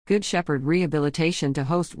Good Shepherd Rehabilitation to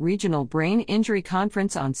host Regional Brain Injury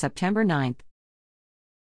Conference on September 9.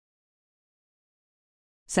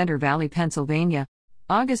 Center Valley, Pennsylvania,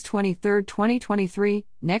 August 23, 2023.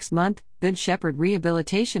 Next month, Good Shepherd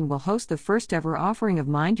Rehabilitation will host the first ever offering of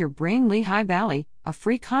Mind Your Brain Lehigh Valley, a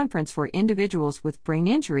free conference for individuals with brain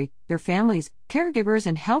injury, their families, caregivers,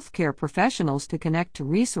 and healthcare professionals to connect to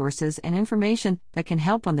resources and information that can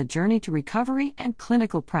help on the journey to recovery and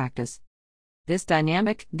clinical practice. This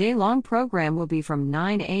dynamic, day-long program will be from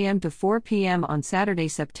 9 a.m. to 4 p.m. on Saturday,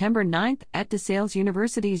 September 9th at DeSales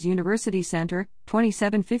University's University Center,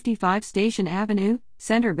 2755 Station Avenue,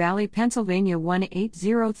 Center Valley, Pennsylvania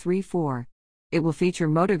 18034. It will feature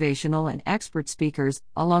motivational and expert speakers,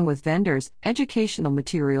 along with vendors, educational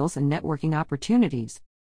materials, and networking opportunities.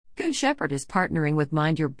 Good Shepherd is partnering with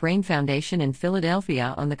Mind Your Brain Foundation in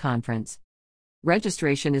Philadelphia on the conference.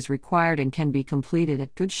 Registration is required and can be completed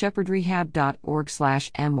at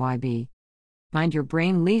goodshepherdrehab.org/myb. Mind Your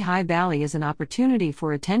Brain Lehigh Valley is an opportunity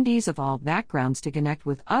for attendees of all backgrounds to connect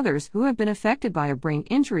with others who have been affected by a brain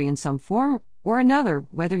injury in some form or another,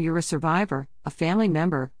 whether you're a survivor, a family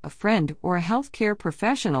member, a friend, or a healthcare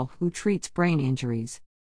professional who treats brain injuries.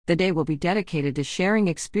 The day will be dedicated to sharing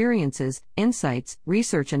experiences, insights,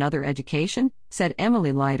 research, and other education, said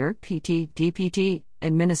Emily Leiter, PT, DPT,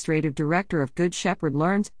 Administrative Director of Good Shepherd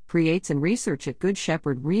Learns, Creates, and Research at Good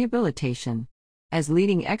Shepherd Rehabilitation. As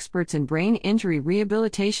leading experts in brain injury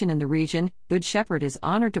rehabilitation in the region, Good Shepherd is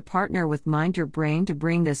honored to partner with Mind Your Brain to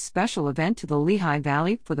bring this special event to the Lehigh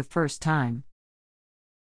Valley for the first time.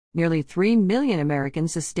 Nearly 3 million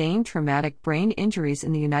Americans sustain traumatic brain injuries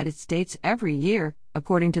in the United States every year,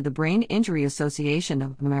 according to the Brain Injury Association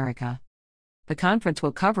of America. The conference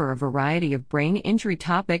will cover a variety of brain injury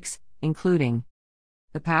topics, including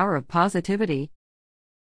the power of positivity,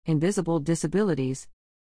 invisible disabilities,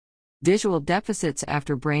 visual deficits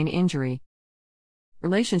after brain injury,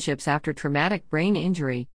 relationships after traumatic brain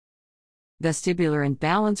injury, vestibular and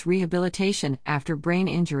balance rehabilitation after brain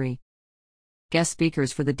injury. Guest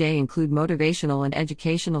speakers for the day include motivational and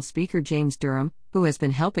educational speaker James Durham, who has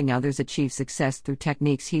been helping others achieve success through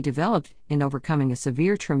techniques he developed in overcoming a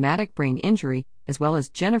severe traumatic brain injury, as well as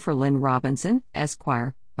Jennifer Lynn Robinson,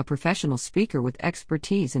 Esquire, a professional speaker with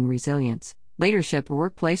expertise in resilience, leadership,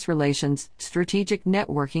 workplace relations, strategic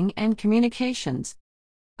networking, and communications.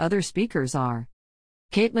 Other speakers are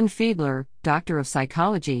Caitlin Fiedler, Doctor of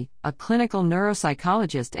Psychology, a clinical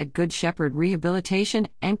neuropsychologist at Good Shepherd Rehabilitation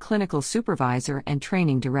and clinical supervisor and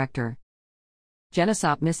training director.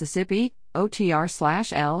 Jennisop, Mississippi,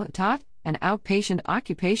 OTR/L, TOT, an outpatient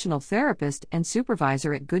occupational therapist and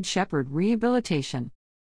supervisor at Good Shepherd Rehabilitation.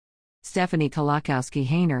 Stephanie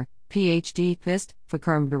Kolakowski-Hayner, Ph.D., FIST,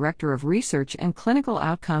 FACRM Director of Research and Clinical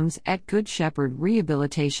Outcomes at Good Shepherd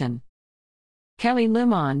Rehabilitation. Kelly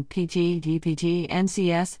Limon, PT, DPT,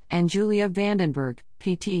 NCS, and Julia Vandenberg,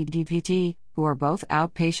 PT, DPT, who are both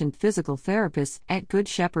outpatient physical therapists at Good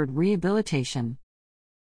Shepherd Rehabilitation.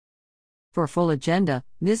 For a full agenda,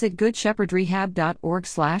 visit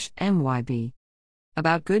goodshepherdrehab.org/myb.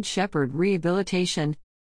 About Good Shepherd Rehabilitation.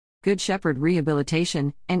 Good Shepherd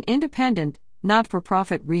Rehabilitation, an independent,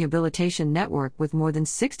 not-for-profit rehabilitation network with more than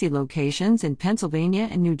 60 locations in Pennsylvania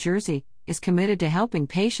and New Jersey, is committed to helping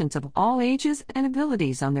patients of all ages and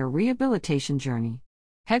abilities on their rehabilitation journey.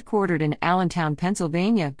 Headquartered in Allentown,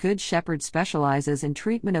 Pennsylvania, Good Shepherd specializes in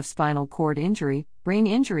treatment of spinal cord injury, brain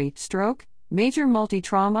injury, stroke, major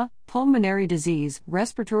multi-trauma, pulmonary disease,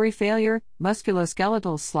 respiratory failure,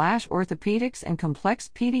 musculoskeletal/orthopedics, and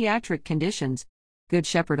complex pediatric conditions. Good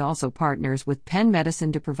Shepherd also partners with Penn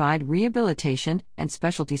Medicine to provide rehabilitation and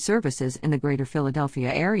specialty services in the greater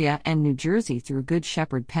Philadelphia area and New Jersey through Good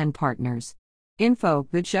Shepherd Penn Partners. Info: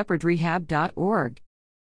 goodshepherdrehab.org.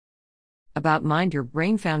 About Mind Your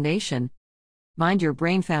Brain Foundation. Mind Your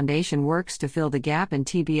Brain Foundation works to fill the gap in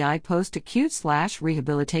TBI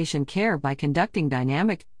post-acute/rehabilitation care by conducting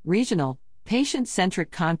dynamic, regional, patient-centric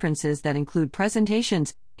conferences that include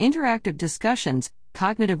presentations, interactive discussions,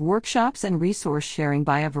 cognitive workshops, and resource sharing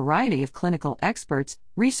by a variety of clinical experts,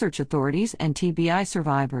 research authorities, and TBI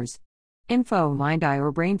survivors. Info: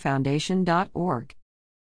 mindyourbrainfoundation.org.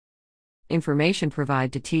 Information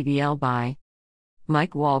provided to TBL by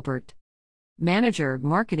Mike Walbert, Manager,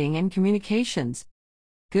 Marketing and Communications,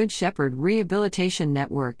 Good Shepherd Rehabilitation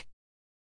Network.